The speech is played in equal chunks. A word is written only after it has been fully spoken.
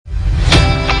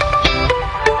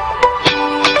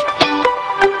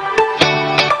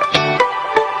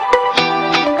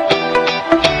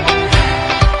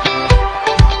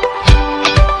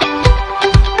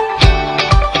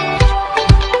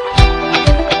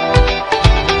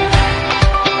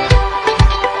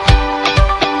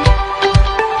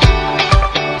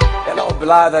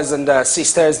brothers and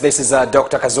sisters, this is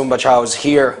Dr. Kazumba Charles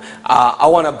here. I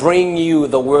want to bring you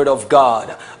the Word of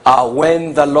God.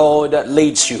 When the Lord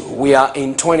leads you. We are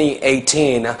in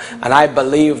 2018, and I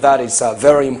believe that it's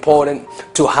very important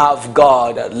to have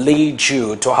God lead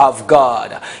you, to have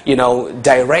God,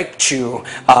 direct you,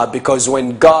 because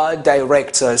when God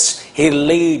directs us, He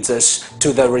leads us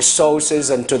to the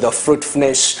resources and to the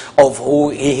fruitfulness of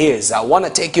who He is. I want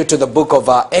to take you to the book of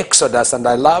Exodus, and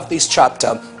I love this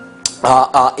chapter.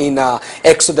 In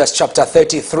Exodus chapter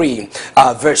 33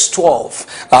 verse 12,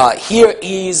 here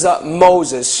is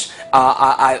Moses.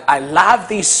 I love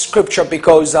this scripture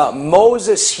because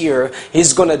Moses here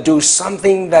is going to do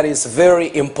something that is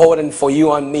very important for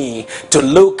you and me to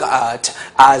look at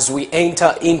as we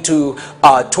enter into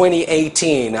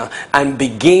 2018 and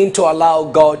begin to allow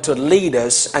God to lead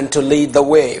us and to lead the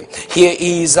way. Here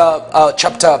is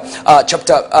chapter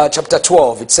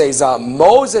 12. It says,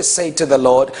 Moses said to the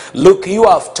Lord, "Look, you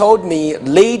have told me,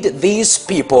 lead these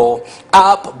people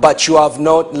up, but you have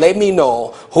not let me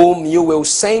know whom you will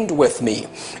send with me.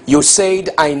 You said,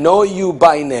 I know you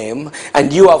by name,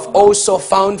 and you have also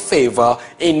found favor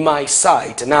in my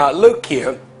sight." Now look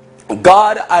here.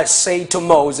 God has said to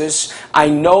Moses, I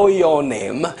know your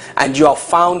name, and you have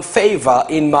found favor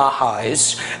in my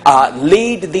eyes.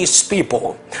 Lead these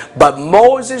people. But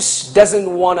Moses doesn't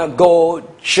want to go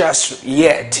just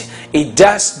yet. He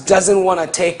doesn't want to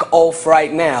take off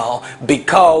right now,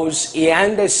 because he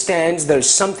understands there's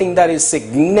something that is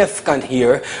significant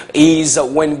here, is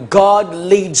when God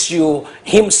leads you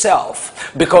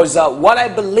Himself. Because what I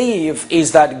believe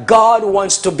is that God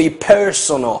wants to be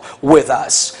personal with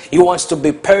us. He wants to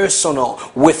be personal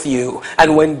with you.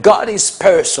 And when God is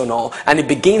personal and He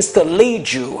begins to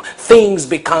lead you, things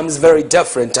becomes very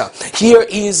different. Here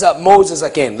is Moses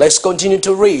again. Let's continue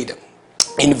to read.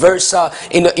 In verse,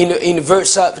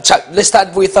 let's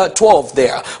start with 12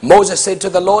 there. Moses said to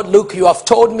the Lord, "Look, you have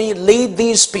told me, lead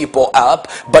these people up,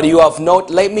 but you have not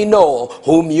let me know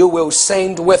whom you will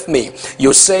send with me.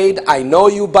 You said, I know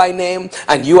you by name,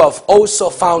 and you have also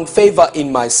found favor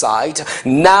in my sight.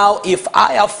 Now, if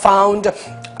I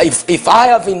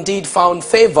have indeed found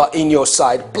favor in your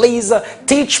sight, please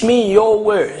teach me your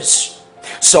words."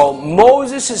 So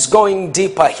Moses is going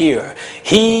deeper here.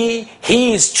 He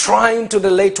is trying to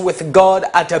relate with God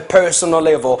at a personal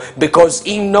level, because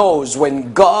he knows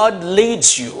when God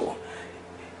leads you,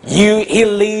 He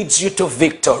leads you to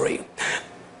victory.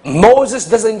 Moses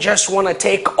doesn't just want to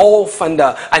take off and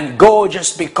go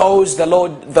just because the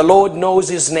Lord knows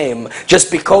his name,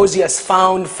 just because he has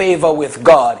found favor with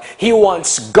God. He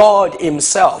wants God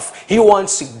Himself. He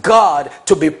wants God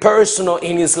to be personal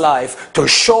in his life, to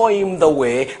show him the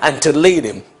way and to lead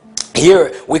him.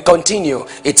 Here we continue.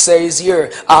 It says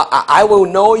here, I will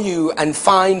know you and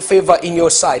find favor in your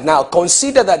sight. Now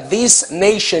consider that this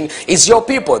nation is your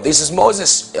people. This is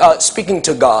Moses speaking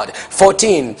to God.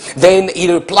 14. Then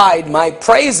he replied, my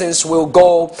presence will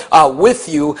go with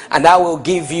you, and I will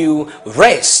give you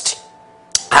rest.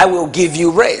 I will give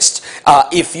you rest.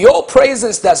 If your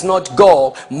presence does not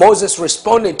go, Moses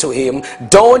responded to him,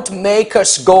 don't make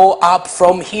us go up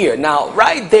from here. Now,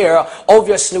 right there,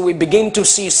 obviously, we begin to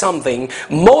see something.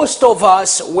 Most of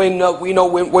us, when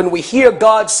we hear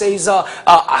God says,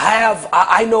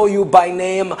 I know you by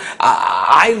name,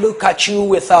 I look at you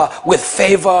with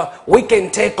favor, we can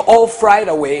take off right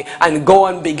away and go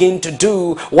and begin to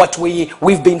do what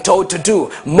we've been told to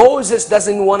do. Moses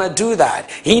doesn't want to do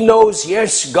that. He knows,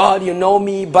 yes, God, you know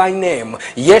me by name.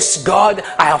 Yes, God,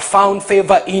 I have found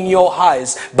favor in your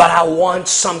eyes, but I want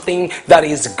something that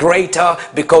is greater,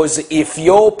 because if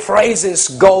your presence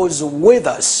goes with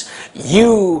us,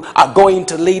 you are going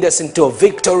to lead us into a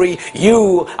victory.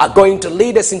 You are going to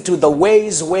lead us into the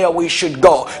ways where we should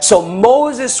go. So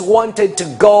Moses wanted to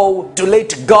go to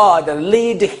let God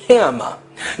lead him,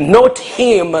 not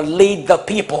him lead the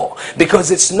people, because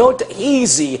it's not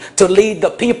easy to lead the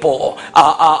people.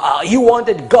 He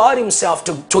wanted God Himself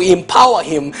to empower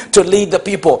him to lead the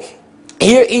people.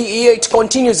 Here it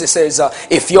continues. It says,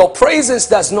 if your presence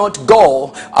does not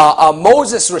go,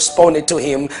 Moses responded to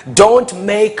him, don't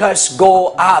make us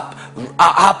go up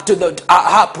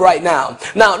right now.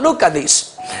 Now look at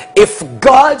this. If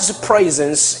God's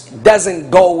presence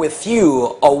doesn't go with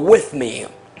you or with me,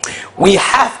 We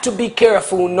have to be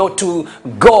careful not to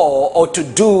go or to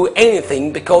do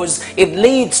anything because it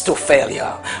leads to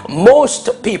failure.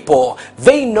 Most people,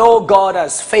 they know God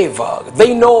has favor.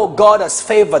 They know God has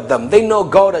favored them. They know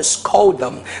God has called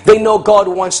them. They know God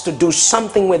wants to do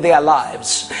something with their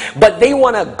lives. But they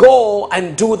want to go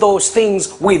and do those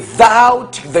things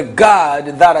without the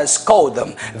God that has called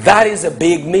them. That is a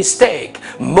big mistake.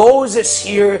 Moses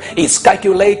here is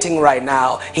calculating right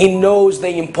now. He knows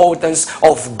the importance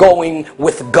of going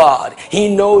with God.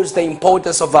 He knows the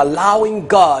importance of allowing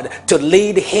God to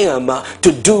lead him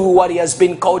to do what he has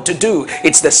been called to do.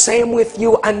 It's the same with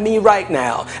you and me right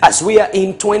now. As we are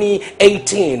in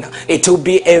 2018, it will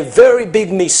be a very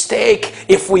big mistake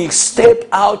if we step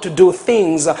out to do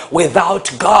things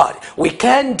without God. We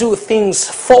can't do things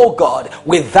for God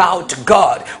without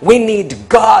God. We need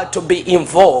God to be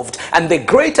involved. And the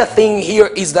greater thing here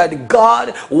is that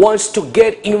God wants to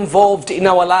get involved in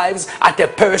our lives at a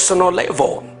personal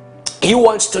level. He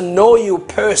wants to know you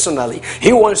personally.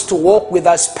 He wants to walk with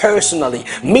us personally.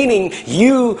 Meaning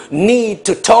you need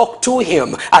to talk to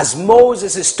him as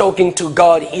Moses is talking to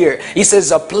God here. He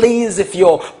says, please, if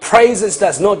your presence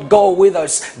does not go with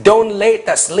us, don't let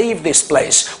us leave this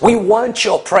place. We want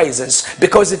your presence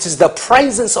because it is the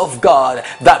presence of God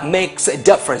that makes a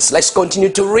difference. Let's continue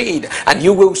to read and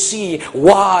you will see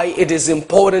why it is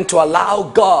important to allow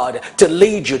God to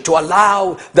lead you, to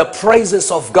allow the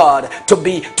presence of God to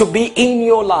be in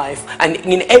your life and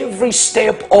in every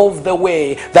step of the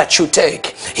way that you take.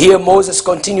 Here Moses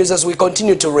continues as we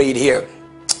continue to read here.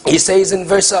 He says in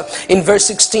verse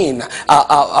 16,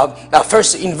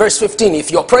 first in verse 15,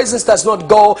 if your presence does not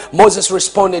go, Moses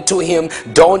responded to him,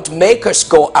 don't make us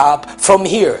go up from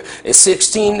here.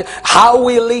 16, how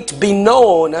will it be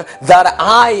known that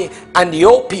I and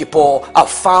your people have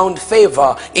found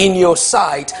favor in your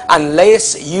sight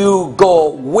unless you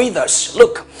go with us?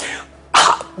 Look,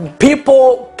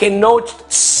 people cannot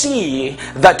see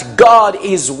that God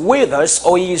is with us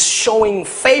or he is showing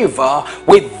favor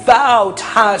without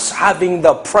us having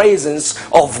the presence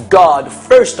of God,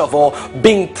 first of all,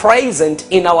 being present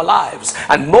in our lives.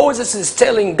 And Moses is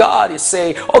telling God, he's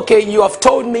saying, okay, you have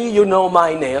told me you know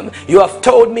my name. You have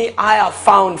told me I have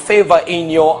found favor in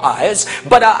your eyes.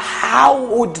 But how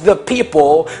would the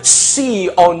people see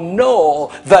or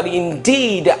know that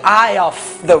indeed I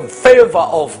have the favor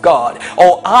of God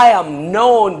or I am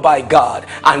known by God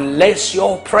unless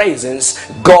your presence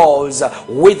goes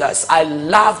with us? I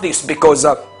love this because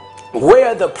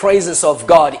where the presence of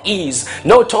God is,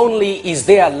 not only is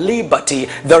there liberty,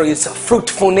 there is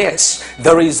fruitfulness,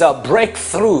 there is a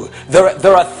breakthrough,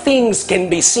 there are things can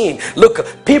be seen. Look,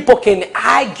 people can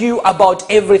argue about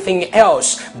everything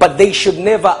else, but they should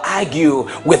never argue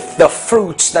with the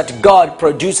fruits that God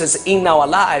produces in our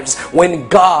lives when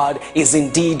God is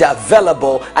indeed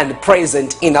available and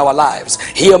present in our lives.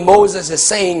 Here Moses is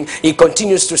saying, he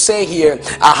continues to say here,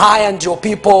 I and your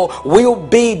people will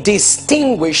be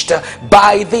distinguished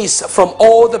by this from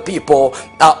all the people,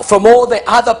 from all the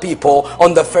other people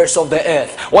on the face of the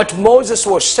earth. What Moses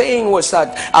was saying was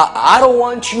that I don't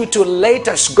want you to let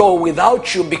us go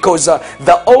without you, because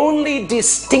the only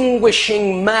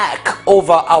distinguishing mark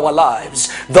over our lives,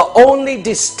 the only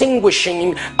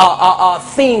distinguishing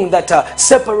thing that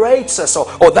separates us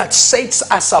or that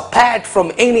sets us apart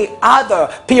from any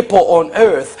other people on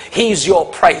earth is your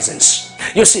presence.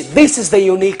 You see, this is the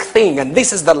unique thing and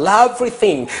this is the lovely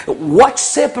thing. What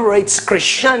separates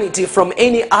Christianity from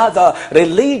any other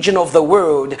religion of the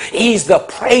world is the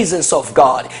presence of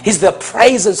God. Is the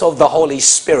presence of the Holy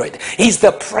Spirit. Is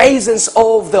the presence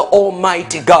of the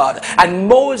Almighty God. And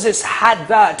Moses had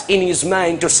that in his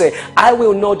mind to say, I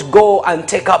will not go and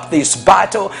take up this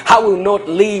battle. I will not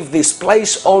leave this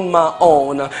place on my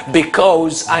own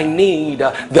because I need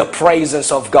the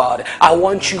presence of God. I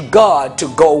want you, God, to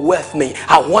go with me.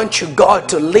 I want you, God,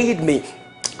 to lead me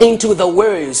into the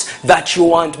words that you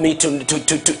want me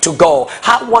to go.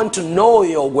 I want to know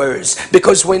your words,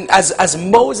 because when as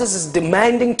Moses is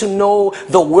demanding to know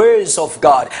the words of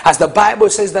God, as the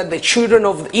Bible says that the children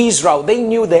of Israel, they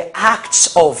knew the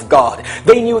acts of God,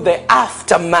 they knew the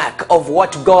aftermath of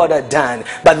what God had done,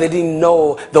 but they didn't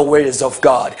know the words of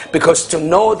God. Because to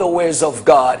know the words of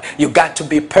God, you got to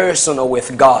be personal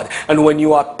with God, and when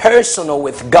you are personal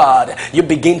with God, you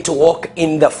begin to walk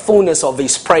in the fullness of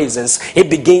his presence. It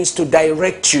begins begins to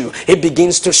direct you. He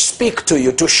begins to speak to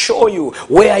you, to show you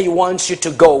where he wants you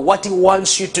to go, what he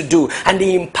wants you to do, and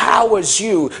he empowers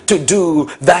you to do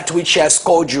that which he has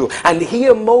called you. And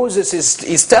here Moses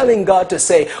is telling God to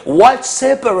say, what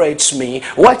separates me,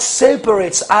 what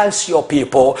separates us, your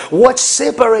people, what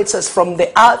separates us from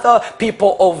the other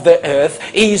people of the earth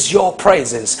is your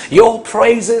presence. Your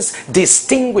presence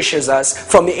distinguishes us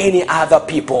from any other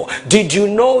people. Did you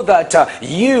know that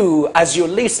you, as you're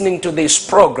listening to this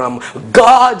program,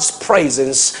 God's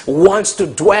presence wants to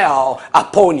dwell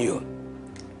upon you?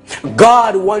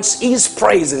 God wants his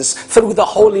presence through the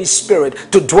Holy Spirit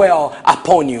to dwell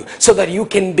upon you, so that you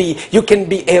can be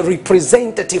a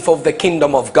representative of the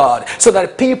kingdom of God, so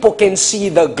that people can see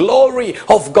the glory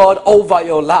of God over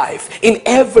your life in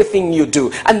everything you do.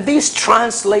 And this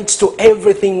translates to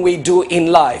everything we do in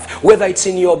life, whether it's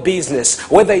in your business,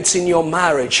 whether it's in your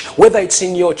marriage, whether it's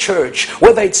in your church,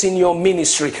 whether it's in your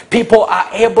ministry. People are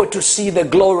able to see the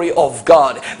glory of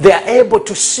God. They are able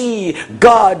to see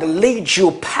God lead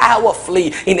you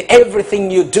powerfully in everything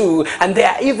you do, and they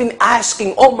are even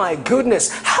asking, oh my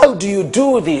goodness, how do you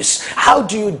do this? How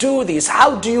do you do this?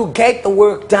 How do you get the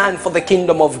work done for the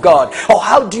kingdom of God? Or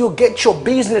how do you get your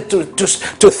business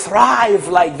to thrive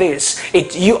like this?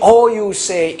 All you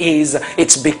say is,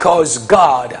 it's because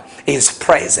God is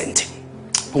present.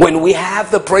 When we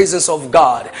have the presence of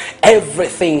God,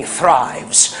 everything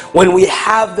thrives. When we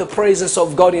have the presence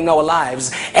of God in our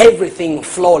lives, everything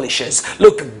flourishes.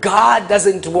 Look, God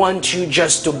doesn't want you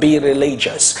just to be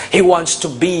religious. He wants to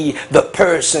be the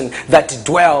person that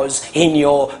dwells in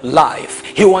your life.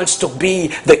 He wants to be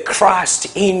the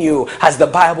Christ in you, as the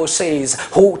Bible says,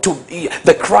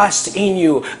 the Christ in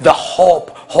you, the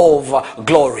hope of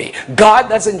glory. God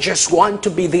doesn't just want to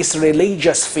be this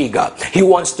religious figure. He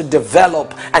wants to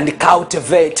develop and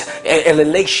cultivate a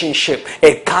relationship,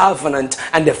 a covenant,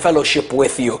 and a fellowship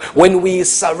with you. When we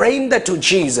surrender to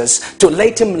Jesus, to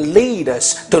let him lead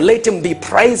us, to let him be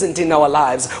present in our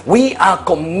lives, we are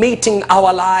committing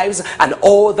our lives and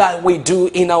all that we do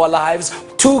in our lives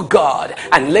to God.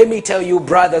 And let me tell you,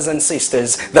 brothers and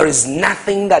sisters, there is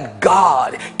nothing that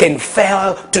God can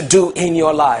fail to do in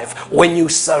your life when you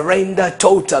surrender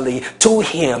totally to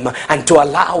him and to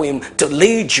allow him to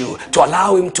lead you, to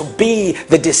allow him to be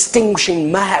the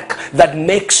distinguishing mark that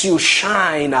makes you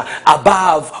shine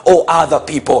above all other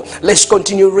people. Let's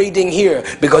continue reading here,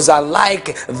 because I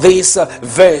like this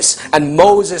verse. And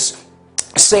Moses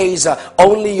says,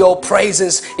 only your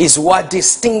presence is what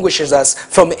distinguishes us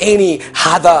from any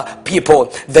other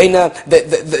people. Then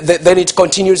it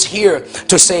continues here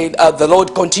to say, the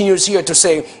Lord continues here to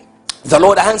say, the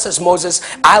Lord answers Moses,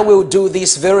 I will do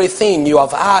this very thing you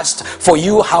have asked, for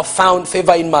you have found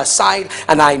favor in my sight,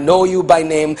 and I know you by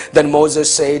name. Then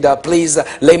Moses said, please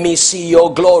let me see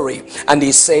your glory. And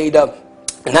he said,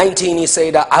 19, he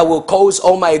said, I will cause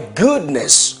all my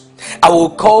goodness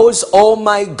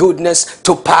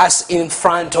to pass in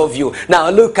front of you. Now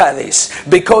look at this.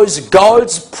 Because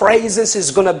God's presence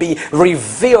is going to be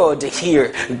revealed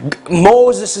here.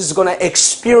 Moses is going to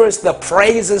experience the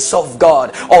presence of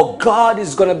God. Or God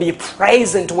is going to be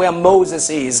present where Moses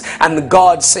is. And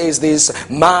God says this,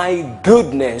 my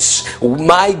goodness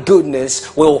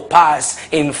will pass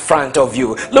in front of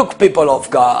you. Look, people of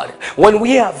God, when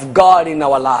we have God in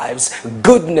our lives,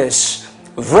 goodness,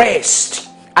 rest,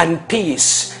 and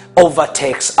peace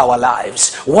overtakes our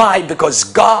lives. Why? Because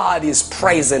God is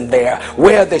present there.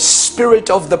 Where the spirit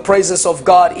of the presence of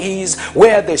God is,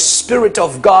 where the spirit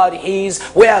of God is,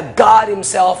 where God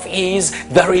himself is,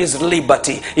 there is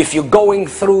liberty. If you're going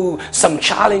through some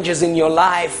challenges in your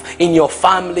life, in your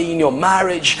family, in your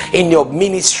marriage, in your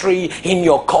ministry, in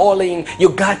your calling, you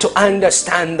got to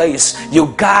understand this.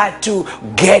 You got to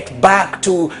get back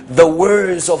to the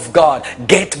words of God.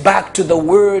 Get back to the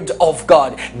word of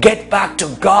God. Get back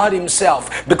to God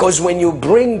himself, because when you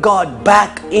bring God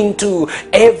back into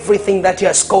everything that he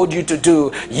has called you to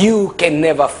do, you can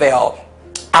never fail.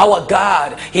 Our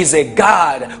God is a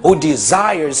God who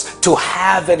desires to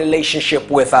have a relationship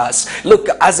with us. Look,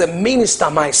 as a minister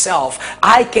myself,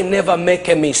 I can never make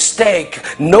a mistake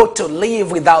not to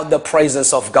live without the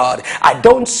presence of God. I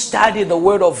don't study the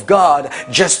word of God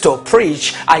just to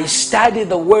preach. I study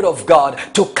the word of God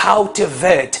to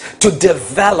cultivate, to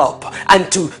develop,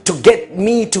 and to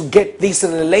get this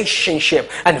relationship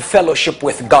and fellowship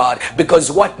with God. Because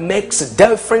what makes a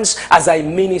difference as I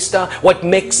minister, what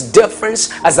makes difference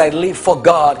as I live for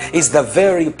God is the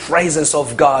very presence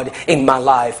of God in my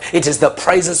life. It is the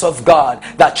presence of God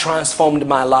that transformed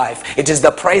my life. It is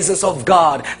the presence of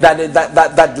God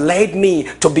that led me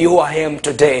to be who I am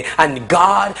today. And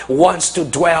God wants to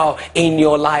dwell in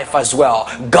your life as well.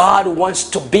 God wants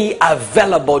to be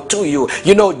available to you.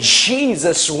 You know,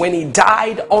 Jesus, when he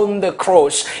died on the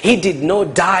cross, he did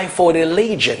not die for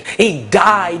religion. He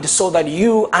died so that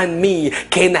you and me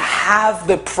can have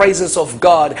the presence of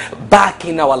God back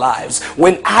in our lives.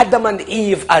 When Adam and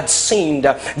Eve had sinned,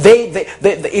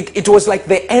 it was like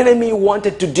the enemy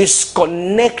wanted to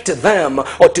disconnect them,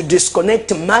 or to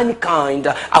disconnect mankind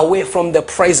away from the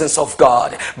presence of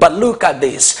God. But look at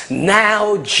this.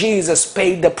 Now Jesus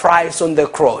paid the price on the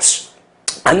cross.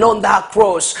 And on that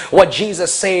cross, what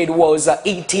Jesus said was,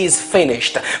 it is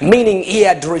finished. Meaning he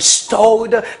had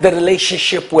restored the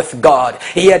relationship with God.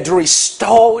 He had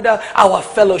restored our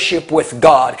fellowship with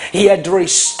God. He had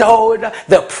restored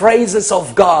the presence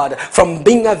of God from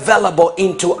being available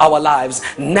into our lives.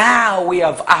 Now we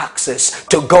have access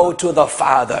to go to the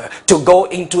Father, to go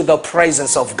into the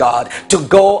presence of God, to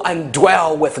go and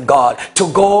dwell with God,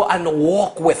 to go and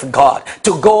walk with God,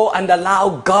 to go and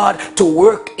allow God to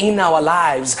work in our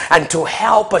lives and to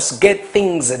help us get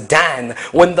things done.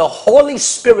 When the Holy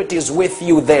Spirit is with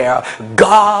you there,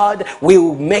 God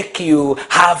will make you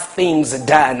have things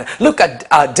done. Look at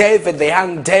David, the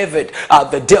young David.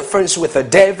 The difference with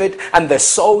David and the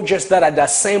soldiers that had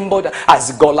assembled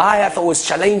as Goliath was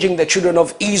challenging the children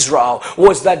of Israel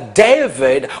was that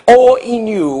David, all he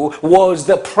knew was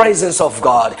the presence of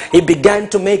God. He began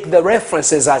to make the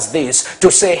references as this,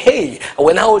 to say, hey,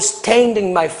 when I was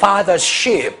tending my father's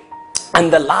sheep,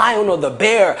 and the lion or the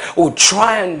bear would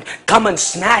try and come and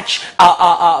snatch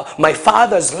my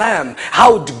father's lamb, I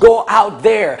would go out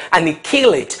there and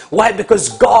kill it. Why? Because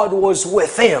God was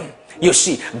with him. You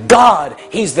see, God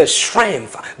is the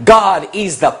strength. God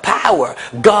is the power.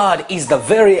 God is the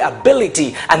very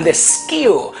ability and the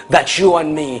skill that you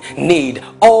and me need.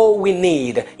 All we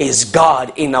need is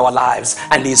God in our lives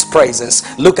and his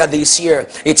presence. Look at this here.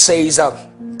 It says,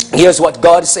 here's what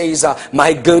God says,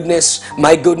 my goodness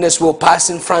will pass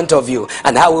in front of you,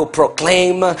 and I will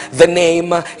proclaim the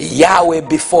name Yahweh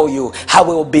before you. I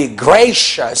will be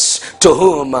gracious to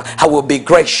whom I will be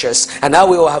gracious, and I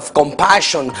will have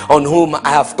compassion on whom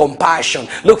I have compassion.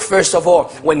 Look, first of all,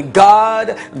 when God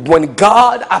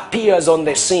appears on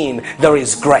the scene, there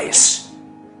is grace.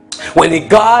 When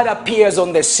God appears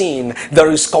on the scene,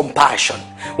 there is compassion.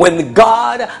 When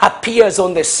God appears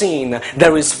on the scene,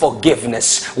 there is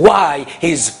forgiveness. Why?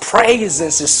 His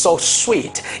presence is so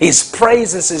sweet. His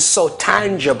presence is so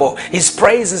tangible. His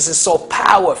presence is so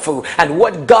powerful. And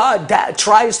what God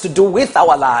tries to do with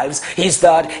our lives is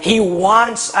that he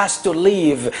wants us to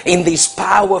live in this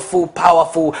powerful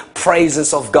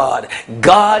presence of God.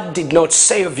 God did not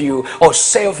save you or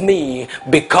save me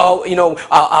because,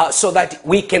 so that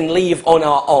we can live on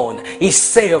our own. He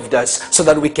saved us so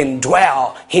that we can dwell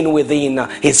in within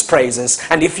his presence.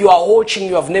 And if you are watching,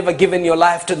 you have never given your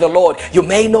life to the Lord, you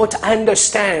may not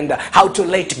understand how to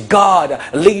let God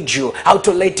lead you, how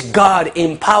to let God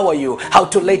empower you, how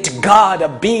to let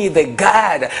God be the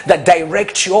God that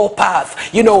directs your path.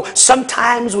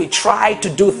 Sometimes we try to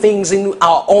do things in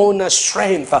our own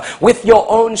strength. With your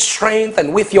own strength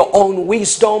and with your own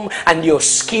wisdom and your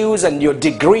skills and your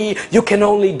degree, you can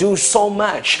only do so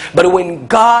much. But when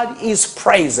God is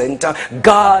present,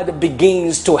 God begins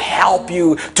to help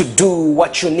you to do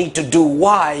what you need to do.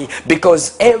 Why?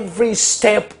 Because every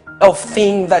step of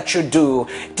thing that you do,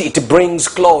 it brings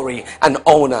glory and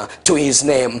honor to his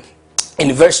name.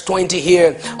 In verse 20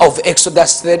 here of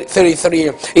Exodus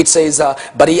 33, it says,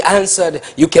 but he answered,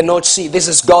 you cannot see. This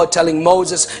is God telling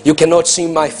Moses, you cannot see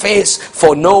my face,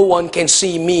 for no one can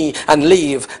see me and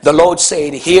live. The Lord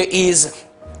said, here is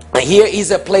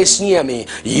a place near me.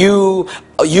 You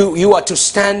are to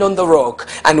stand on the rock,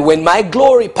 and when my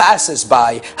glory passes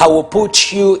by, I will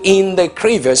put you in the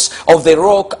crevice of the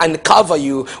rock and cover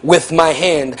you with my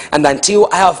hand, and until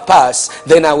I have passed,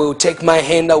 then I will take my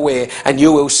hand away, and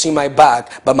you will see my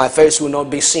back, but my face will not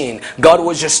be seen. God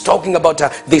was just talking about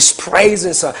this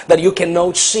presence, that you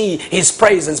cannot see his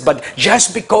presence, but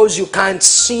just because you can't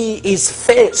see his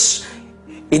face,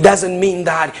 it doesn't mean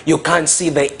that you can't see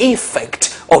the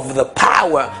effect of the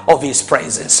power of His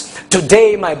presence.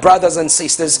 Today, my brothers and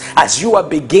sisters, as you are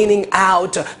beginning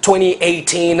out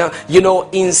 2018,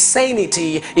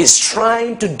 insanity is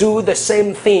trying to do the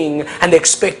same thing and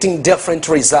expecting different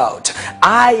result.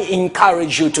 I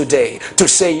encourage you today to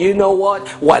say, you know what,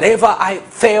 whatever I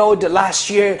failed last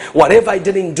year, whatever I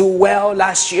didn't do well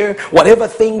last year, whatever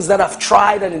things that I've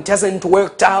tried and it hasn't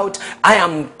worked out, I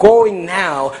am going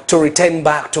now to return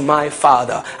back to my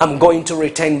Father. I'm going to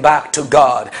return back to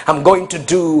God. I'm going to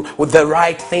do the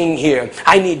right thing here.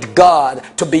 I need God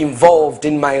to be involved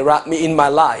in my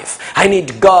life. I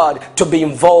need God to be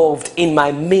involved in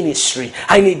my ministry.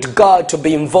 I need God to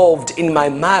be involved in my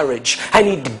marriage. I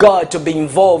need God to be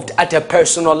involved at a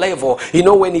personal level.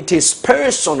 When it is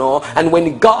personal and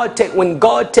when God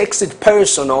takes it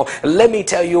personal, let me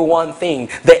tell you one thing: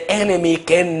 the enemy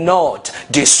cannot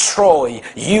destroy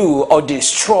you or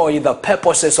destroy the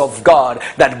purposes of God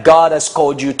that God has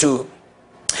called you to.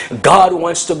 God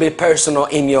wants to be personal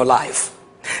in your life.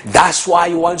 That's why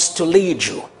He wants to lead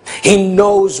you. He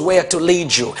knows where to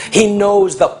lead you. He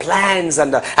knows the plans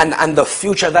and the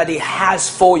future that He has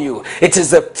for you. It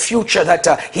is a future that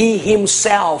He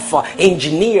Himself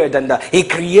engineered and He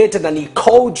created and He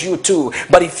called you to.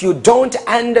 But if you don't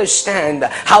understand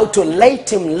how to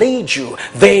let Him lead you,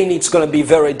 then it's going to be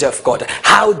very difficult.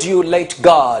 How do you let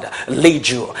God lead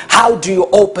you? How do you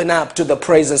open up to the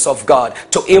presence of God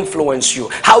to influence you?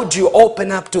 How do you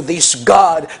open up to this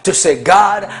God to say,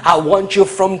 God, I want you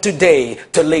from today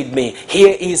to lead me.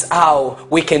 Here is how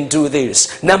we can do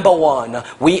this. Number one,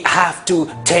 we have to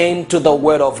turn to the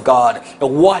Word of God.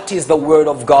 What is the Word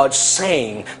of God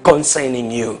saying concerning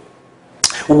you?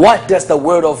 What does the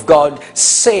Word of God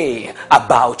say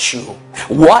about you?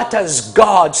 What has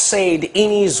God said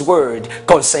in His Word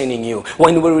concerning you?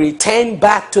 When we return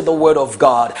back to the Word of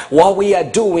God, what we are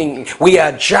doing, we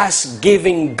are just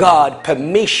giving God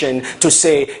permission to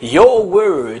say, your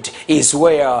Word is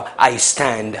where I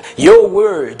stand. Your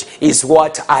Word is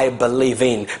what I believe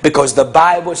in. Because the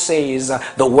Bible says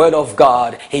the Word of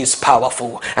God is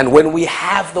powerful. And when we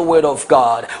have the Word of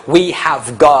God, we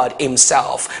have God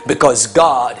Himself. Because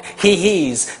God, He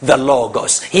is the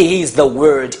Logos. He is the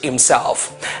Word Himself.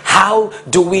 How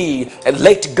do we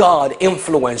let God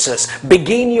influence us?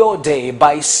 Begin your day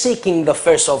by seeking the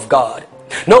face of God.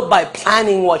 Not by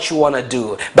planning what you want to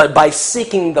do, but by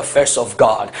seeking the face of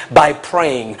God, by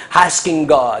praying, asking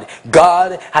God,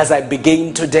 God, as I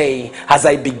begin today, as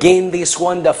I begin this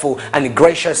wonderful and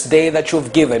gracious day that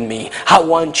you've given me, I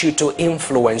want you to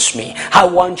influence me. I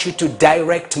want you to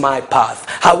direct my path.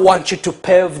 I want you to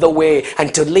pave the way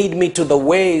and to lead me to the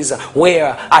ways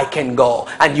where I can go.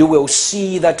 And you will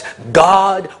see that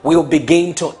God will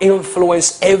begin to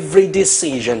influence every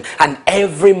decision and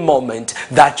every moment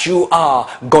that you are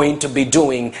going to be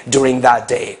doing during that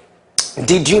day.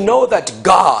 Did you know that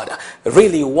God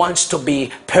really wants to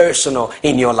be personal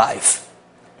in your life?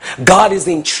 God is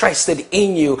interested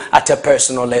in you at a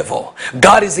personal level.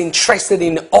 God is interested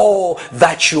in all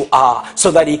that you are,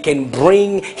 so that He can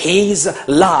bring His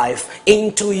life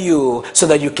into you, so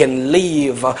that you can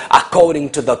live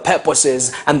according to the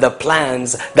purposes and the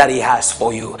plans that He has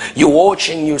for you. You watch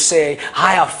and you say,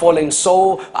 I have fallen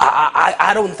so,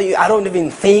 I don't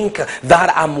even think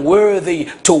that I'm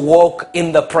worthy to walk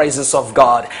in the presence of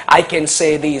God. I can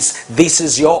say this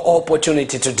is your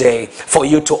opportunity today for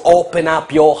you to open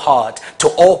up your heart,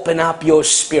 to open up your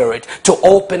spirit, to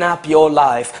open up your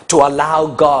life, to allow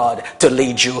God to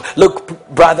lead you.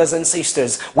 Look, brothers and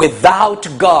sisters, without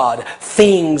God,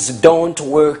 things don't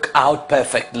work out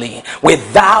perfectly.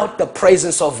 Without the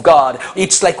presence of God,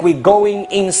 it's like we're going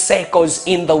in circles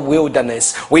in the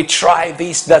wilderness. We try,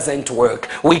 this doesn't work.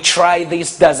 We try,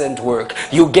 this doesn't work.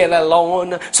 You get a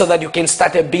loan so that you can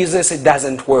start a business, it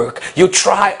doesn't work. You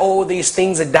try all these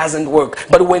things, it doesn't work.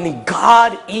 But when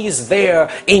God is there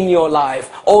in your life,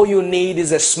 all you need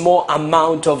is a small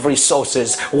amount of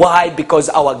resources. Why? Because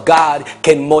our God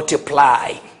can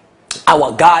multiply.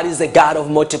 Our God is a God of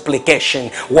multiplication.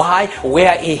 Why?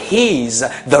 Where He is,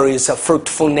 there is a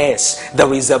fruitfulness,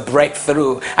 there is a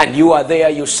breakthrough. And you are there,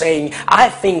 you're saying, I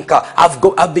think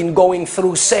I've been going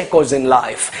through circles in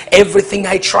life. Everything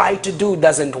I try to do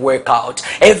doesn't work out.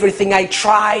 Everything I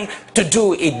try to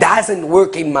do, it doesn't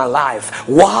work in my life.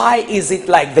 Why is it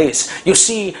like this? You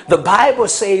see, the Bible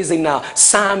says in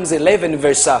Psalms 11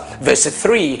 verse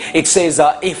 3, it says,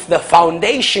 if the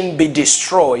foundation be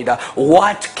destroyed,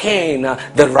 what can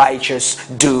the righteous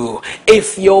do?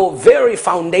 If your very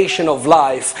foundation of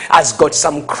life has got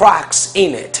some cracks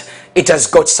in it, it has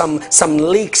got some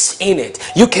leaks in it.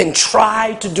 You can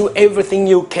try to do everything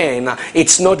you can.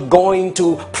 It's not going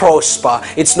to prosper.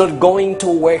 It's not going to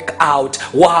work out.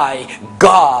 Why?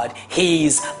 God, He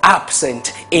is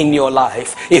absent in your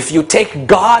life. If you take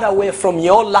God away from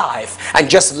your life and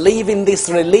just live in this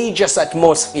religious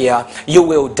atmosphere, you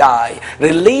will die.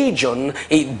 Religion,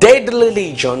 a dead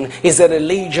religion, is a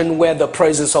religion where the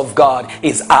presence of God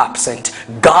is absent.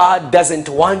 God doesn't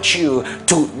want you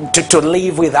to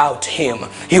live without Him.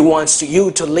 He wants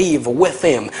you to live with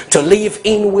Him, to live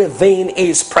in within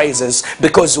His presence,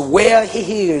 because where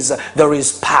He is, there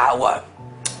is power.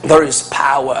 There is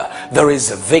power, there is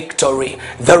victory,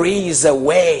 there is a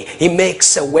way. He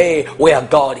makes a way where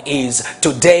God is.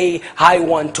 Today, I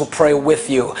want to pray with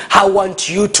you. I want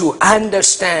you to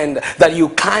understand that you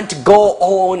can't go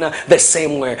on the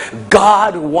same way.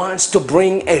 God wants to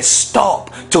bring a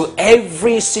stop to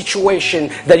every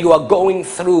situation that you are going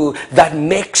through that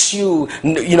makes you,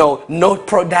 not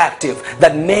productive,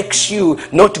 that makes you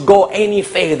not go any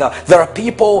further. There are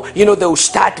people, they'll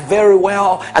start very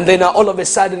well, and then all of a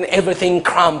sudden everything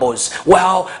crumbles.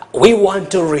 Well, we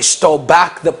want to restore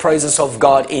back the presence of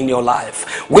God in your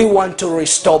life. We want to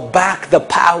restore back the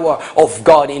power of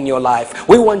God in your life.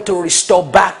 We want to restore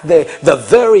back the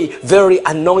very, very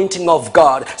anointing of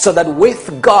God, so that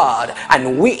with God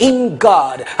and we in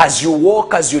God, as you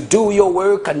walk, as you do your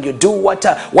work, and you do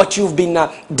what you've been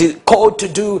called to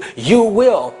do, you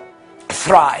will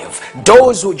thrive.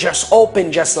 Doors will just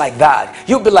open just like that.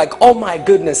 You'll be like, oh my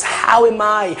goodness, how am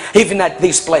I even at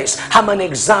this place? I'm an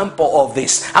example of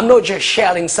this. I'm not just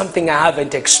sharing something I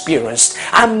haven't experienced.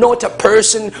 I'm not a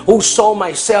person who saw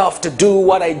myself to do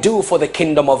what I do for the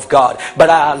kingdom of God, but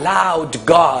I allowed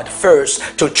God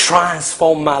first to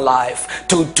transform my life,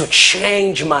 to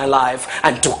change my life,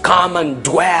 and to come and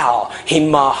dwell in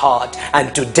my heart.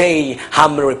 And today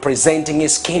I'm representing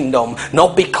His kingdom,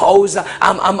 not because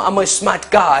I'm a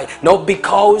smart guy, not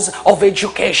because of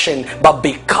education, but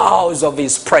because of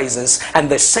His presence. And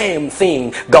the same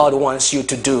thing God wants you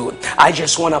to do. I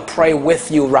just want to pray with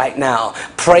you right now.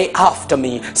 Pray after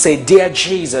me. Say, dear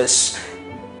Jesus,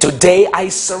 today I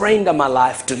surrender my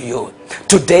life to you.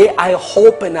 Today I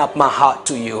open up my heart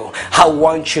to you. I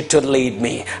want you to lead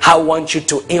me. I want you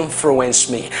to influence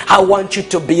me. I want you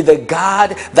to be the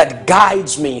God that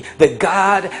guides me, the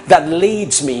God that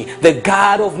leads me, the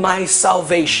God of my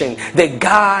salvation, the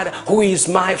God who is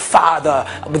my Father,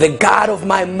 the God of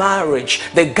my marriage,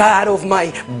 the God of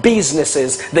my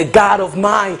businesses, the God of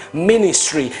my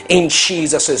ministry, in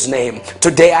Jesus' name.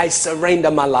 Today I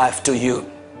surrender my life to you.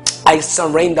 I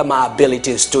surrender my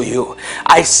abilities to you.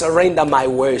 I surrender my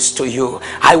words to you.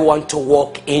 I want to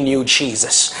walk in you,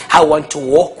 Jesus. I want to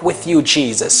walk with you,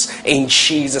 Jesus, in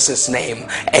Jesus' name.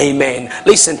 Amen.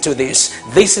 Listen to this.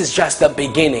 This is just the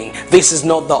beginning. This is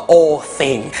not the whole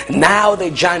thing. Now the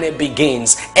journey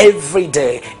begins. Every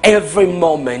day, every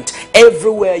moment,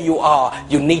 everywhere you are,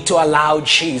 you need to allow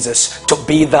Jesus to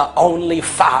be the only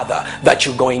Father that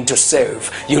you're going to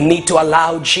serve. You need to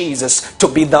allow Jesus to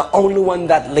be the only one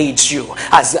that leads you.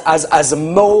 As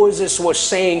Moses was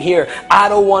saying here, I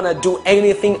don't want to do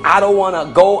anything. I don't want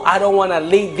to go. I don't want to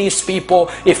lead these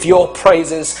people if your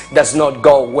presence does not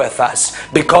go with us.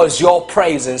 Because your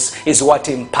presence is what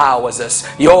empowers us.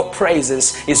 Your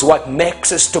presence is what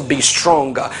makes us to be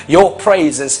stronger. Your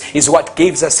presence is what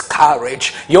gives us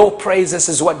courage. Your presence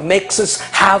is what makes us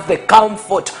have the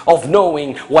comfort of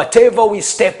knowing whatever we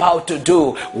step out to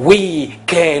do, we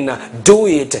can do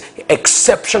it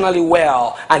exceptionally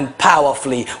well and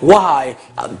powerfully. Why?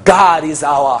 God is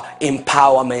our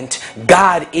empowerment.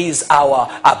 God is our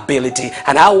ability.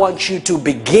 And I want you to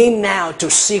begin now to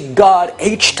seek God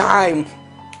each time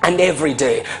and every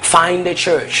day. Find a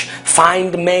church,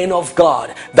 find men of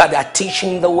God that are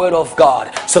teaching the word of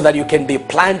God, so that you can be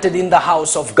planted in the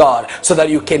house of God, so that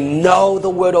you can know the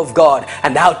word of God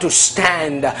and how to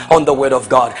stand on the word of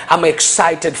God. I'm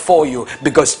excited for you,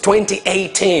 because in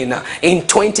 2018,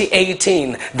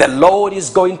 the Lord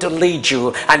is going to lead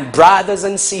you. And brothers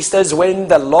and sisters, when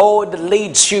the Lord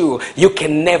leads you, you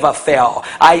can never fail.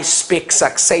 I speak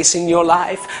success in your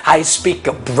life. I speak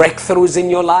breakthroughs in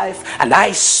your life. And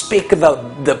I speak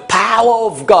the power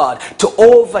of God to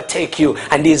overtake you,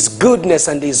 and His goodness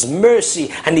and His mercy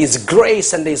and His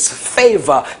grace and His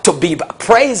favor to be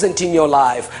present in your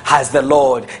life as the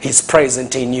Lord is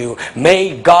present in you.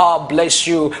 May God bless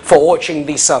you for watching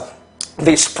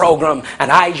this program,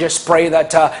 and I just pray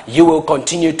that you will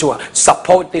continue to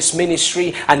support this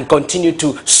ministry and continue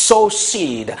to sow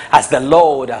seed as the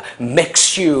Lord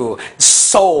makes you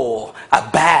soar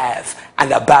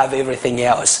above everything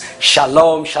else.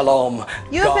 Shalom, shalom.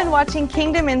 You have been watching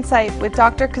Kingdom Insight with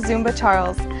Dr. Kazumba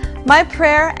Charles. My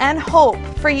prayer and hope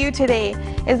for you today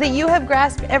is that you have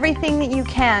grasped everything that you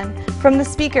can from the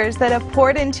speakers that have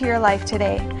poured into your life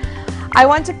today. I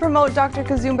want to promote Dr.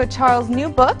 Kazumba Charles' new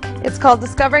book. It's called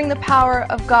Discovering the Power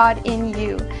of God in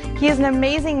You. He is an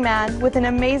amazing man with an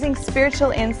amazing spiritual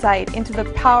insight into the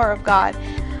power of God.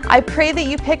 I pray that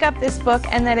you pick up this book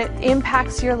and that it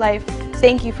impacts your life.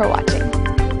 Thank you for watching.